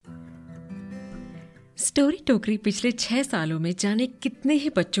Story टोकरी पिछले 6 सालों में जाने कितने ही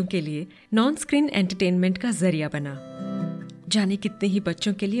बच्चों के लिए नॉन स्क्रीन एंटरटेनमेंट का जरिया बना, जाने कितने ही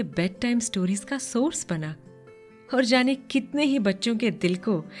बच्चों के लिए बेड टाइम स्टोरीज का सोर्स बना और जाने कितने ही बच्चों के दिल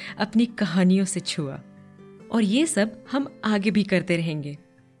को अपनी कहानियों से छुआ। और ये सब हम आगे भी करते रहेंगे,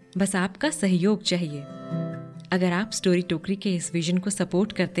 बस आपका सहयोग चाहिए। अगर आप स्टोरी टोकरी के इस विजन को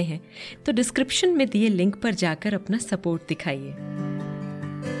सपोर्ट करते हैं तो डिस्क्रिप्शन में दिए लिंक पर जाकर अपना सपोर्ट दिखाइए।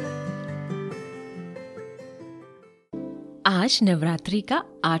 आज नवरात्रि का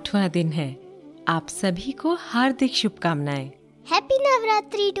 8वां दिन है। आप सभी को हार्दिक शुभकामनाएं। Happy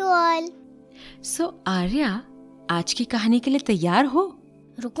Navratri to all. सो आर्या, आज की कहानी के लिए तैयार हो?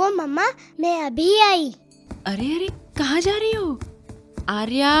 रुको मम्मा, मैं अभी आई। अरे अरे, कहाँ जा रही हो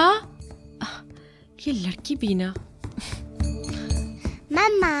आर्या? ये लड़की बीना।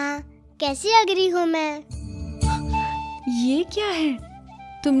 मम्मा, कैसी लग रही हूँ मैं? ये क्या है?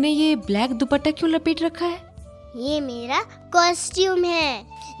 तुमने ये ब्लैक दुपट्टा क्यों लपेट रखा है? ये मेरा कॉस्ट्यूम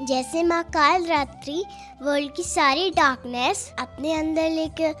है। जैसे माँ काल रात्रि वर्ल्ड की सारी डार्कनेस अपने अंदर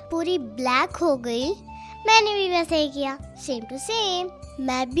लेकर पूरी ब्लैक हो गई, मैंने भी वैसे ही किया। सेम टू सेम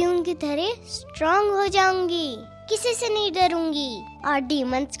मैं भी उनकी तरह स्ट्रॉन्ग हो जाऊंगी, किसी से नहीं डरूंगी और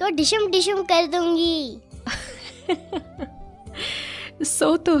डीमंस को डिशम डिशम कर दूंगी।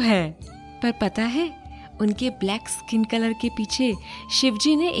 सो तो है, पर पता है उनके ब्लैक स्किन कलर के पीछे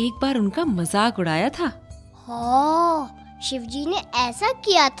शिवजी ने एक बार उनका मजाक उड़ाया था। हाँ, शिवजी ने ऐसा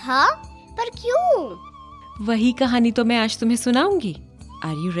किया था, पर क्यों? वही कहानी तो मैं आज तुम्हें सुनाऊंगी।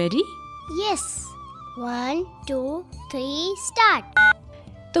 Are you ready? Yes. 1 2 3 start.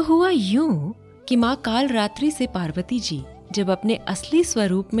 तो हुआ यूं कि माँ काल रात्रि से पार्वती जी जब अपने असली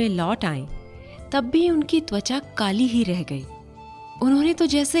स्वरूप में लौट आए, तब भी उनकी त्वचा काली ही रह गई। उन्होंने तो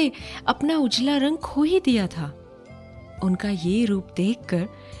जैसे अपना उजला रंग खो ही दिया था। उनका ये रूप देखकर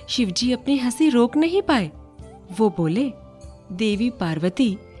शिवजी अपनी हंसी रोक नहीं पाए। वो बोले, देवी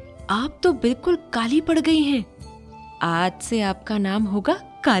पार्वती, आप तो बिल्कुल काली पड़ गई हैं। आज से आपका नाम होगा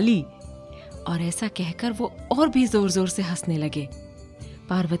काली। और ऐसा कहकर वो और भी जोर जोर से हंसने लगे।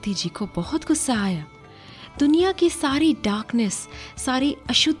 पार्वती जी को बहुत गुस्सा आया। दुनिया की सारी डार्कनेस, सारी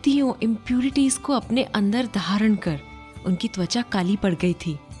अशुद्धियों, इम्प्यूरिटीज को अपने अंदर धारण कर उनकी त्वचा काली पड़ गई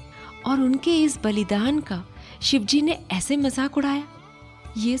थी। और उनके इस बलिदान का शिवजी ने ऐसे मजाक उड़ाया,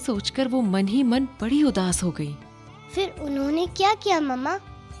 ये सोचकर वो मन ही मन बड़ी उदास हो गई। फिर उन्होंने क्या किया मम्मा?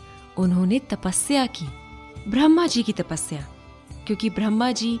 उन्होंने तपस्या की, ब्रह्मा जी की तपस्या, क्योंकि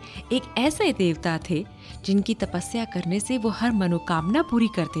ब्रह्मा जी एक ऐसे देवता थे जिनकी तपस्या करने से वो हर मनोकामना पूरी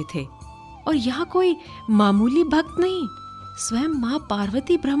करते थे। और यहाँ कोई मामूली भक्त नहीं, स्वयं माँ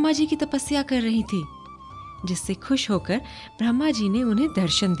पार्वती ब्रह्मा जी की तपस्या कर रही थी, जिससे खुश होकर ब्रह्मा जी ने उन्हें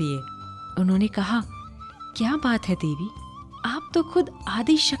दर्शन दिए। उन्होंने कहा, क्या बात है देवी, आप तो खुद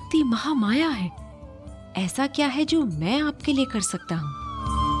आदि शक्ति महामाया है। ऐसा क्या है जो मैं आपके लिए कर सकता हूँ?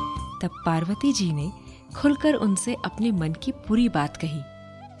 तब पार्वती जी ने खुलकर उनसे अपने मन की पूरी बात कही।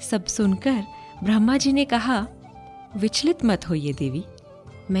 सब सुनकर ब्रह्मा जी ने कहा, विचलित मत होइए देवी,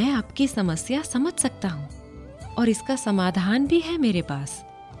 मैं आपकी समस्या समझ सकता हूँ और इसका समाधान भी है मेरे पास।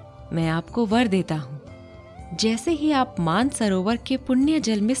 मैं आपको वर देता हूँ, जैसे ही आप मान सरोवर के पुण्य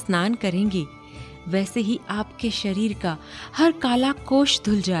जल में स्नान करेंगी, वैसे ही आपके शरीर का हर काला कोश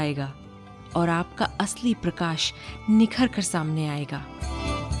धुल जाएगा और आपका असली प्रकाश निखर कर सामने आएगा।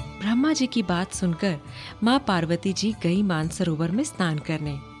 ब्रह्मा जी की बात सुनकर माँ पार्वती जी गई मानसरोवर में स्नान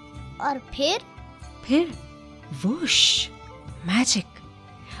करने। और फिर वुश, मैजिक,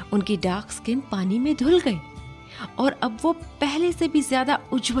 उनकी डार्क स्किन पानी में धुल गई और अब वो पहले से भी ज्यादा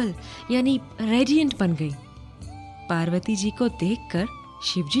उज्जवल यानी रेडिएंट बन गई। पार्वती जी को देखकर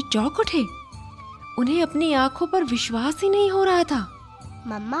शिवजी चौंक उठे। उन्हें अपनी आंखों पर विश्वास ही नहीं हो रहा था।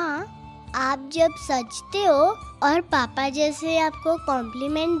 मम्मा, आप जब सजते हो और पापा जैसे आपको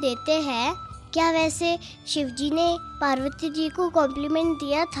कॉम्प्लीमेंट देते हैं, क्या वैसे शिवजी ने पार्वती जी को कॉम्प्लीमेंट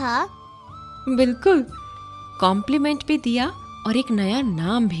दिया था? बिल्कुल, कॉम्प्लीमेंट भी दिया और एक नया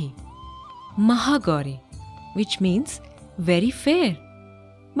नाम भी, Mahagauri, which means very fair.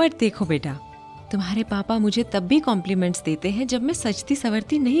 But देखो बेटा, तुम्हारे पापा मुझे तब भी कॉम्प्लीमेंट्स देते हैं जब मैं सजती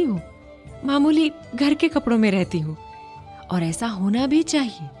सवरती नहीं हूँ, मामूली घर के कपड़ों में रहती हूँ। और ऐसा होना भी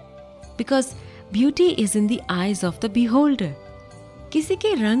चाहिए, because beauty is in the eyes of the beholder. किसी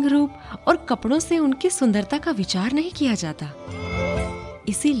के रंग रूप और कपड़ों से उनकी सुंदरता का विचार नहीं किया जाता।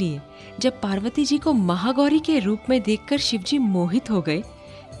 इसीलिए जब पार्वती जी को महागौरी के रूप में देखकर शिवजी मोहित हो गए,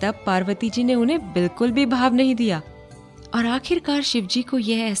 तब पार्वती जी ने उन्हें बिल्कुल भी भाव नहीं दिया। और आखिरकार शिवजी को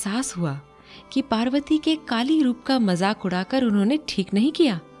यह एहसास हुआ कि पार्वती के काली रूप का मजाक उड़ाकर उन्होंने ठीक नहीं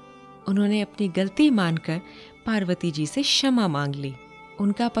किया। उन्होंने अपनी गलती मानकर पार्वती जी से क्षमा मांग ली।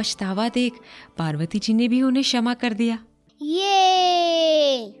 उनका पछतावा देख पार्वती जी ने भी उन्हें क्षमा कर दिया।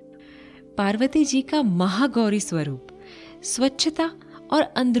 ये पार्वती जी का महागौरी स्वरूप स्वच्छता और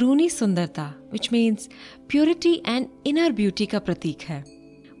अंदरूनी सुंदरता which means purity and inner beauty का प्रतीक है।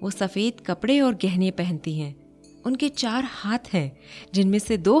 वो सफेद कपड़े और गहने पहनती हैं। उनके 4 हाथ हैं, जिनमें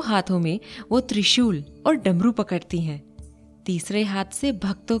से 2 हाथों में वो त्रिशूल और डमरू पकड़ती हैं। तीसरे हाथ से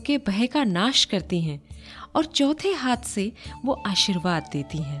भक्तों के भय का नाश करती हैं और चौथे हाथ से वो आशीर्वाद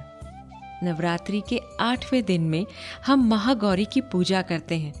देती हैं। नवरात्रि के 8वें दिन में हम महागौरी की पूजा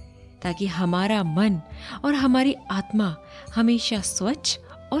करते हैं ताकि हमारा मन और हमारी आत्मा हमेशा स्वच्छ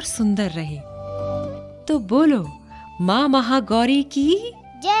और सुंदर रहे। तो बोलो माँ महागौरी की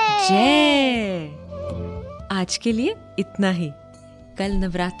जय। आज के लिए इतना ही। कल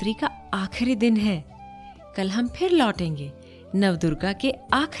नवरात्रि का आखिरी दिन है। कल हम फिर लौटेंगे नवदुर्गा के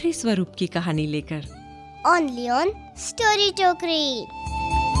आखिरी स्वरूप की कहानी लेकर। ओनली ऑन स्टोरी टोकरी।